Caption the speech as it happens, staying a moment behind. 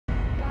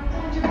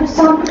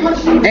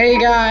Hey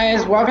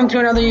guys, welcome to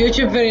another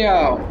YouTube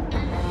video.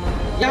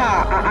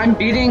 Yeah, I'm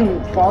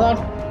beating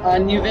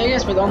Fallout New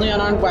Vegas with only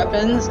unarmed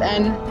weapons,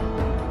 and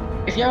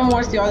if you haven't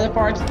watched the other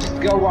parts, just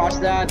go watch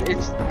that.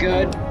 It's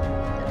good.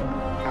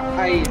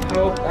 I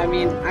hope,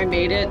 I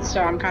made it,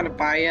 so I'm kind of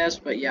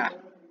biased, but yeah.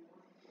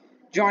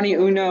 Johnny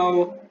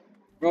Uno,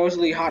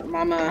 Rosalie Hot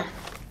Mama.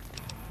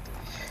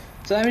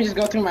 So let me just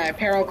go through my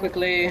apparel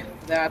quickly.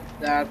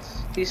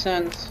 That's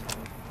decent.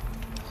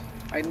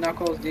 White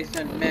Knuckles,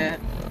 decent. Meh.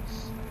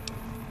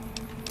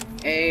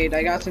 8.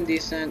 I got some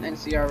decent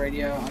NCR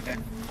radio. Okay.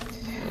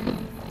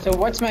 So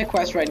what's my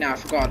quest right now? I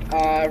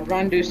forgot.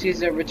 Run due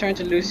Caesar. Return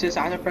to Lucius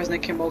after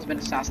President Kimball's been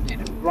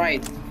assassinated.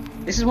 Right.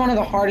 This is one of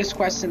the hardest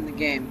quests in the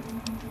game.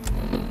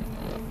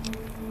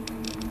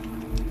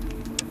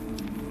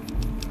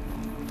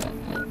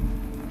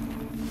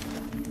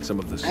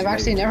 I've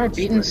actually never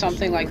beaten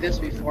something like this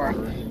before.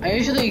 I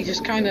usually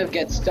just kind of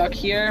get stuck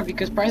here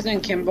because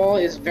President Kimball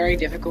is very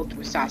difficult to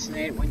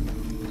assassinate when you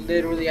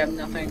literally have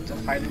nothing to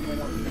fight him with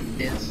other than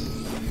this.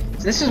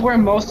 So this is where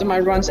most of my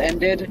runs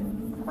ended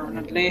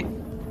permanently.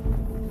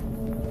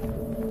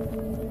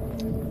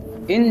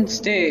 In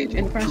stage,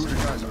 in person.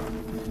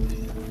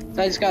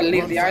 So I just gotta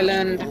leave the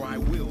island.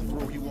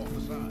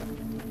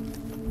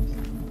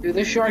 Do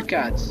the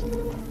shortcuts.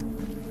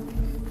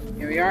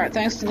 Here we are.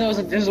 Thanks to those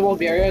invisible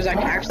barriers, I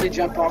can actually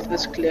jump off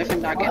this cliff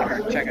and not get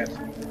hurt. Check it.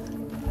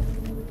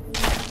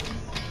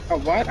 Oh,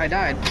 what? I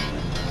died.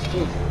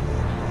 Oof.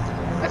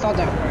 I thought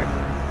that would work.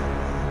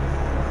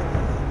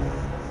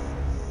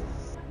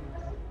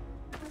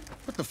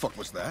 What the fuck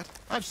was that?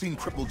 I've seen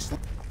crippled sleep.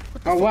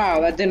 Oh wow,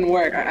 that didn't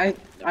work. I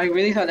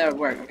really thought that would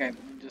work. Okay,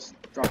 just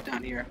drop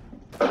down here.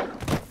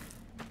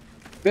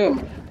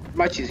 Boom.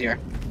 Much easier.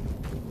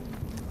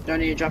 Don't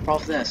need to jump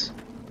off this.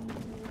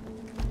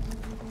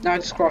 Now I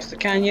just cross the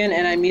canyon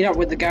and I meet up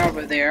with the guy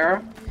over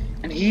there,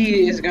 and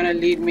he is gonna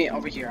lead me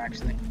over here.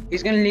 Actually,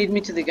 he's gonna lead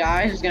me to the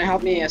guy who's gonna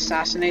help me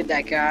assassinate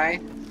that guy,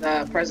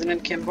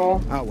 President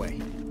Kimball. I'll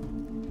wait.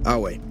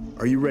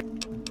 Are you ready?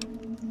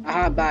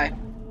 Bye.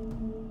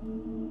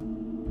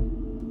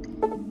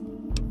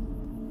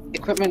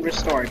 Equipment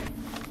restored.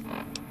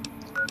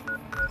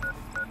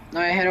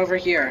 Now I head over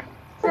here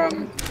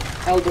from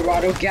El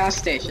Dorado gas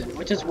station,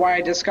 which is why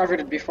I discovered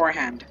it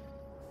beforehand.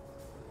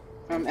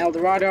 From El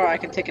Dorado, I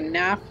can take a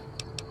nap.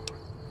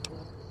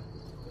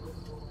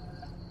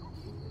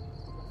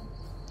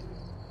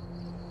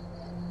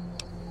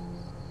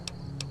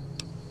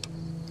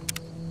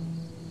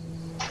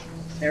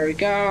 There we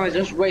go. I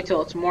just wait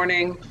till it's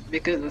morning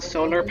because of the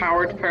solar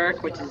powered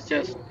perk, which is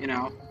just, you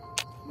know,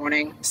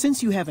 morning.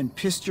 Since you haven't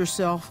pissed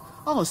yourself,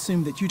 I'll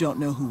assume that you don't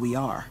know who we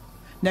are.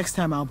 Next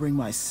time I'll bring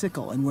my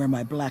sickle and wear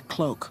my black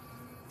cloak.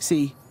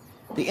 See,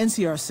 the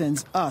NCR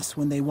sends us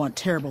when they want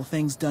terrible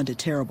things done to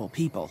terrible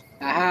people.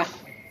 Aha.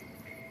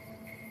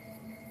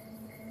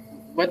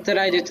 What did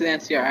I do to the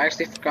NCR? I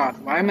actually forgot.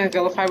 Why am I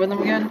vilified with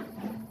them again?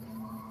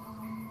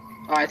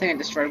 Oh, I think I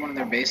destroyed one of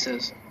their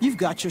bases. You've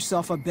got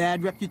yourself a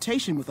bad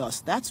reputation with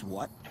us, that's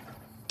what.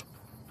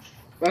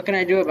 What can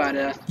I do about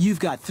it?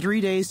 You've got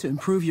 3 days to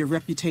improve your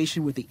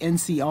reputation with the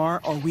NCR,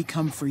 or we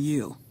come for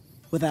you.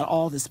 Without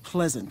all this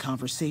pleasant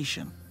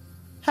conversation.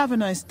 Have a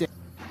nice day.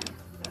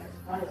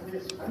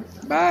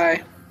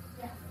 Bye.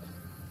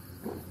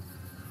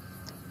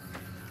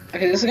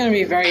 Okay, this is gonna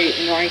be a very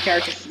annoying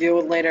character to deal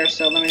with later,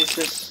 so let me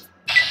just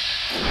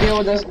deal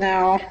with this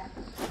now.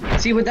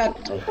 See, with that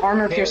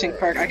armor piercing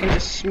perk, I can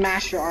just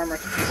smash your armor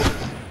to pieces.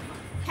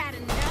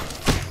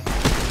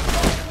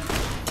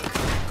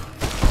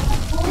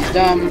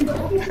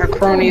 Her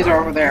cronies are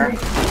over there.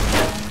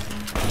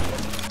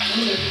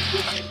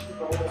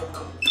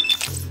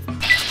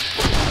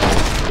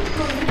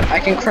 I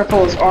can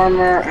cripple his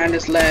armor and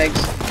his legs.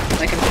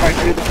 I can fight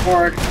through the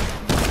board.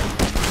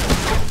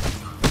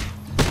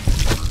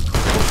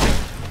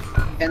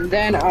 And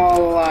then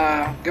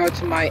I'll go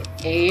to my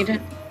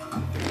aid.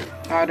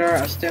 Powder,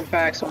 a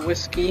stimpak, some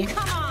whiskey.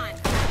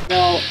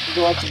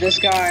 Go up to this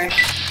guy.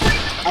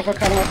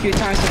 Uppercut him a few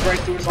times to break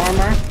through his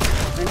armor.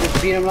 And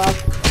just beat him up.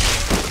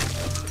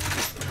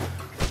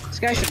 This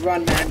guy should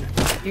run, man.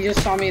 He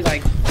just saw me,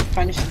 like,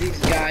 punch these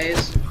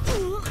guys.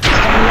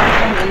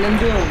 And then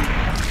boom.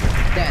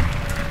 Dead.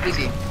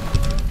 Easy.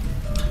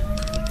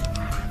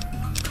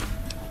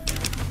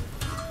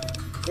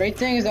 Great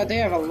thing is that they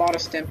have a lot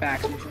of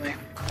stimpaks usually.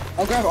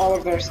 I'll grab all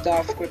of their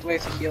stuff quickly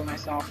to heal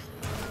myself.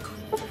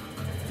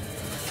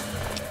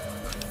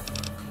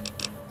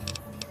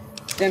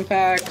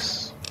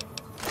 Stimpaks.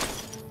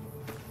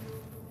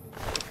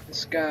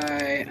 This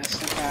guy, a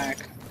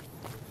stimpak.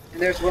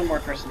 And there's one more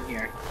person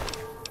here.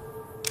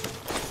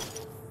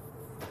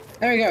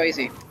 There we go,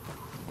 easy.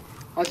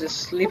 I'll just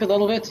sleep a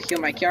little bit to heal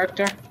my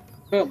character.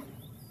 Boom.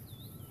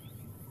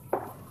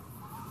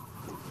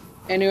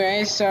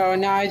 Anyway, so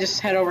now I just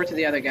head over to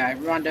the other guy,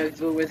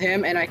 rendezvous with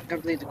him, and I can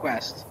complete the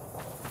quest.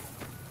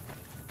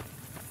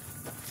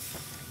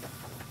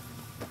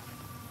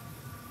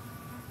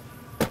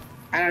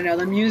 I don't know,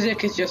 the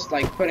music is just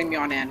like putting me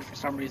on end for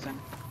some reason.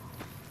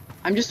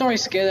 I'm just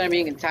always scared that I'm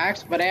being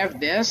attacked, but I have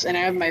this, and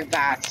I have my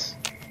VATS.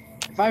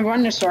 If I run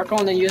in a circle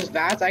and then use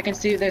VATS, I can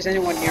see if there's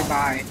anyone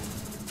nearby.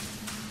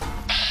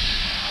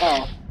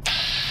 Oh.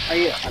 Are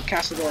you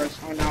Castadors?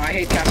 Oh no, I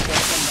hate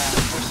Castadors so bad.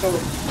 They're so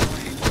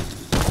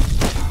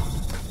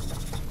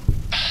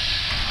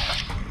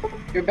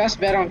annoying. Your best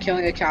bet on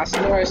killing a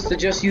Castador is to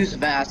just use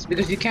VATS,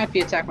 because you can't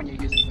be attacked when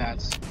you're using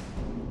VATS.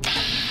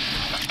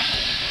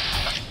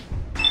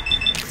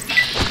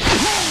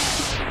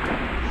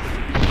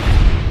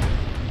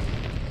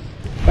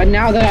 But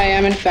now that I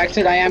am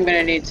infected, I am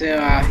gonna need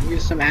to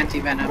use some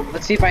anti-venom.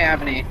 Let's see if I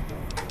have any.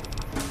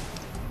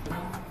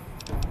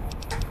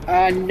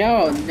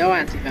 No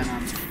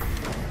anti-venom.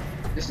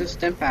 This is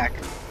stim pack.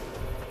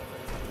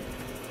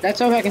 Let's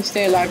hope I can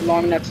stay alive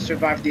long enough to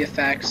survive the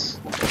effects.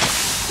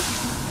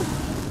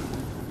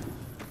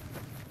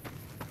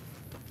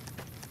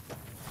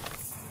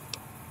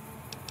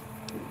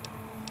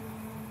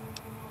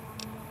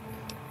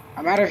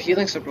 I'm out of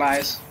healing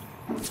supplies.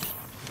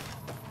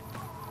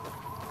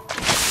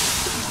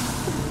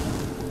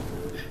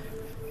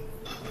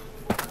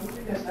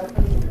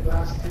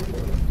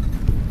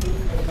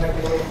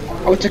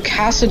 Oh, it's a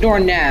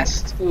Castador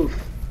nest. Oof.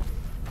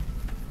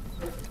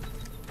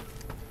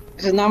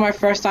 This is not my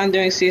first time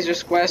doing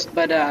Caesar's Quest,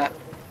 but I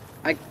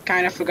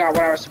kind of forgot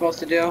what I was supposed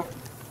to do.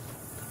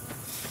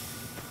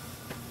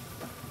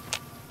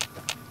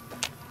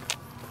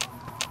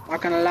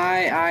 Not gonna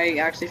lie, I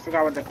actually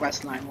forgot what the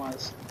quest line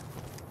was.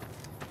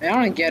 I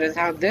don't get is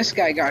how this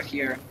guy got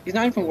here. He's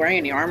not even wearing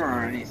any armor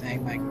or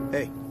anything. Like,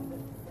 Hey.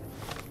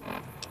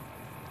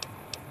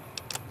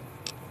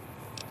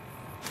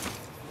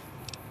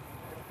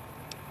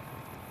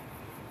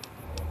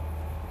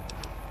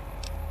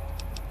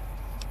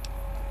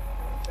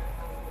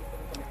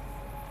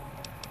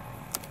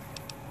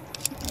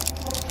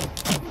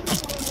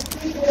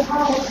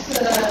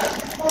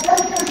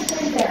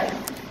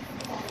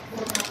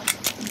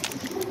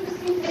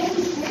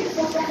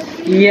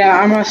 yeah,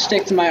 I'm gonna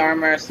stick to my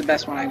armor. It's the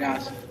best one I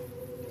got.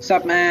 What's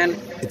up, man?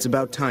 It's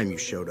about time you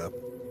showed up.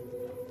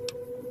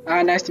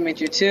 Nice to meet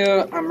you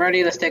too. I'm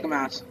ready. Let's take him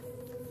out.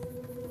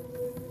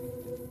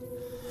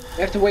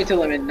 We have to wait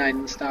till midnight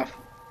and stuff.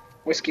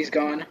 Whiskey's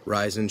gone.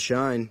 Rise and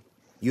shine.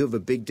 You have a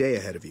big day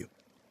ahead of you.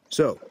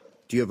 So,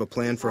 do you have a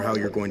plan for how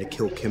you're going to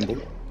kill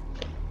Kimbelle?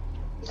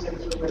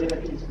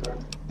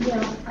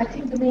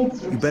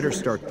 You better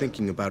start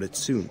thinking about it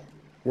soon.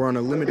 We're on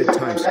a limited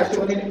time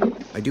schedule.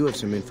 I do have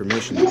some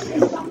information that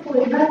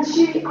could help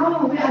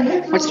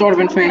you. What sort of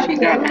information you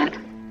got,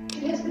 man?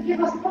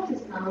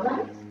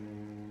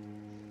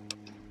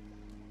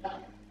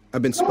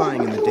 I've been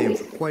spying in the dam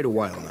for quite a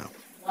while now.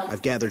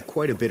 I've gathered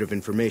quite a bit of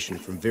information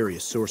from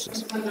various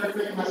sources.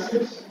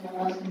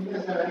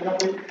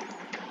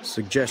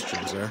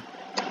 Suggestions, huh?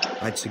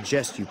 I'd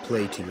suggest you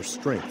play to your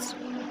strengths.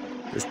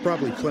 There's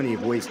probably plenty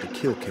of ways to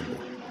kill Kimbelle.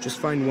 Just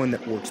find one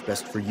that works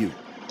best for you.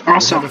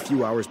 Awesome. We'll have a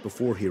few hours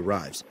before he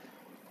arrives.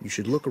 You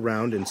should look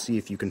around and see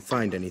if you can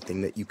find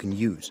anything that you can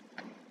use.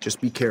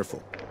 Just be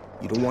careful.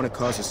 You don't want to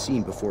cause a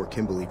scene before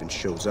Kimbelle even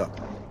shows up.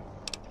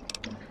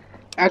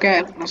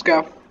 Okay, let's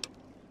go.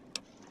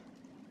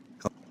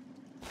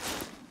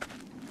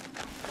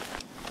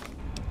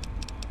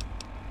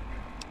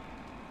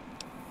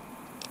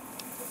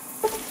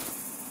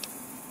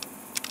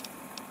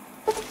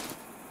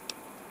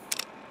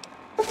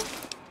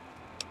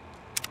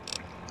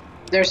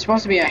 There's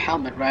supposed to be a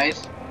helmet, right?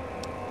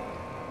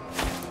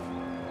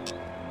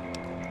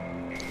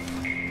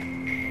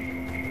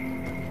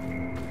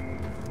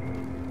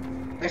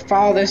 I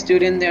follow this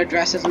dude in there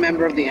dressed as a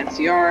member of the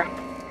NCR.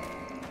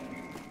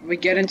 We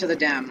get into the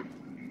dam.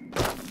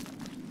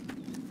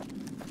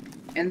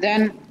 And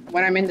then,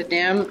 when I'm in the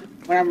dam,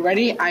 when I'm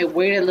ready, I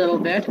wait a little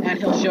bit and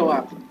he'll show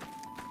up.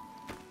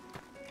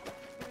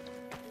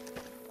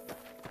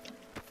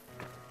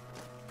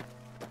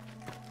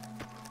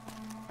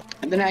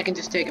 And then I can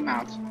just take him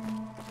out.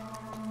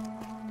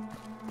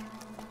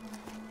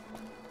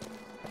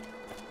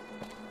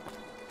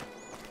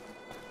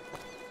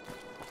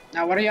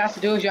 Now what you have to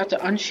do is you have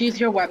to unsheath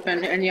your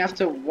weapon and you have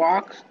to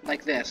walk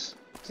like this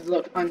to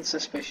look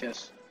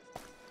unsuspicious.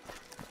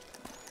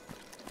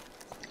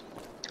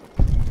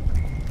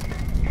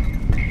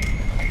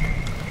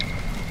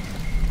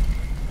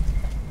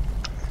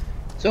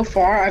 So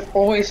far I've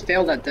always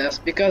failed at this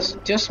because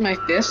just my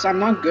fists, I'm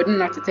not good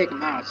enough to take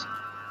him out.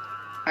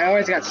 I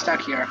always got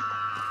stuck here.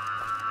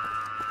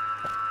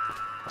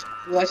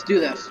 Let's do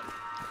this.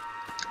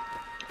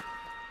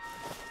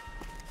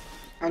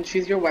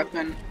 Unsheath your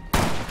weapon.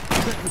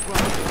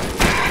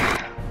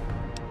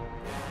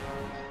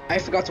 I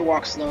forgot to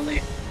walk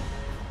slowly.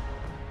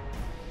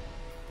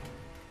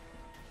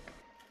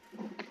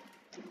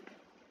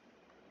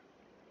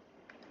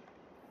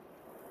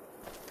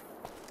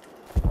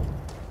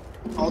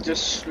 I'll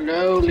just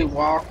slowly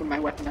walk with my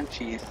weapon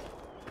unsheathed.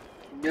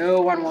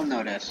 No one will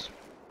notice.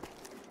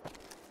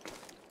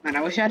 Man,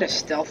 I wish I had a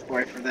stealth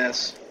boy for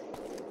this.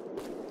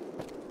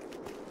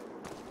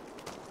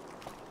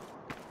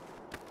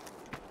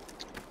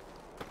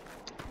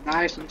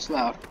 Nice and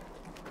slow.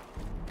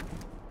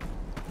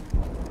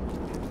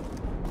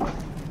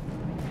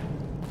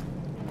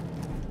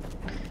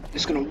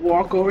 Just gonna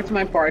walk over to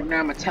my partner,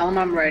 I'm gonna tell him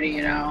I'm ready,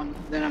 you know, and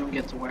then I'm gonna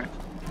get to work.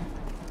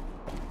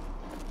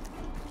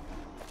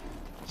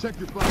 Check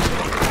your body.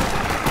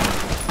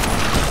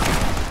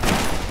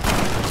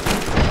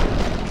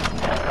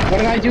 What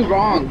did I do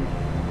wrong?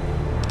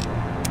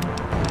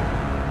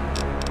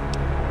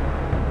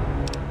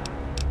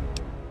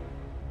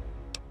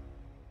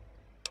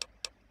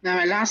 Now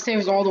my last save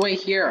was all the way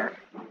here.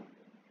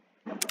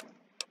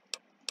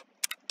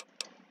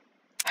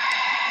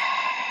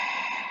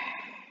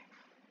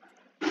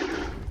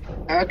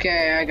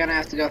 Okay, I'm gonna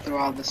have to go through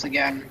all this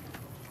again.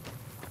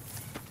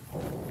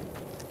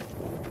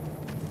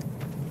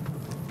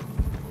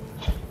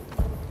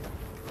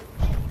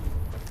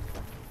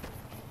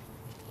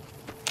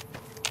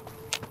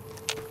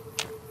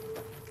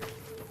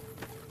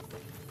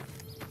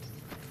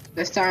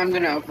 This time I'm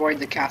gonna avoid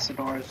the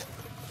castadors.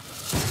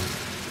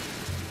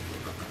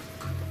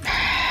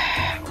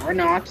 Or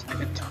not, I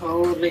could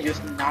totally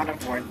just not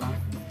avoid them.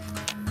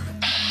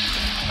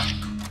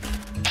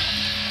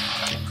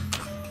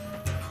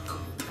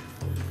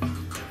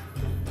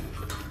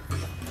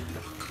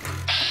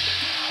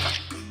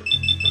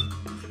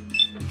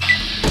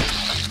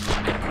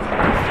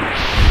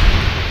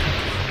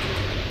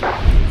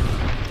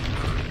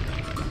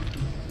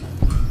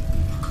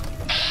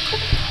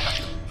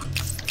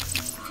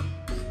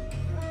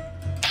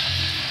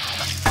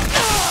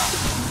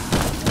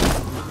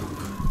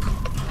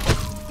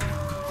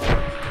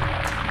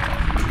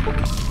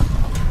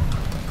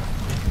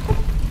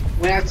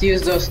 We have to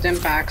use those stim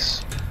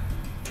packs.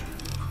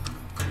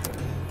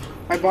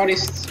 My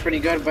body's pretty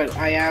good, but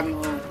I am...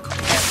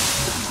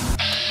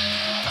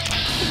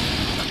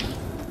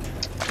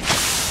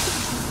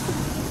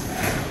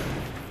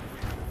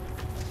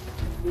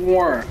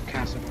 More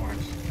castadors.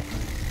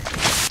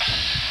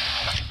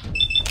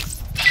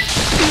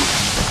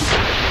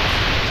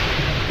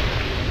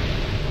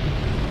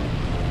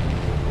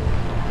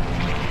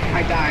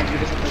 I died, we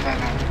just have to put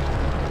that out.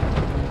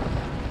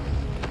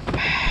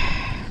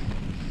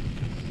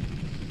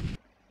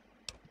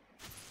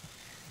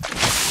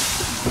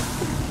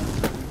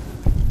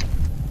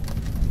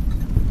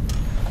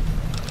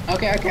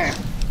 Okay.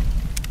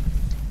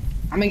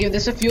 I'm gonna give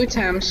this a few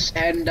attempts,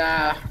 and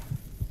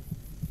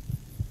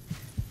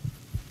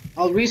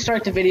I'll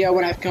restart the video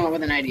when I've come up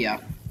with an idea.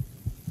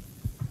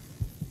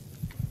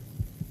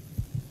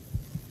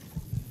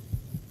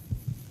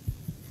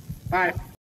 Bye.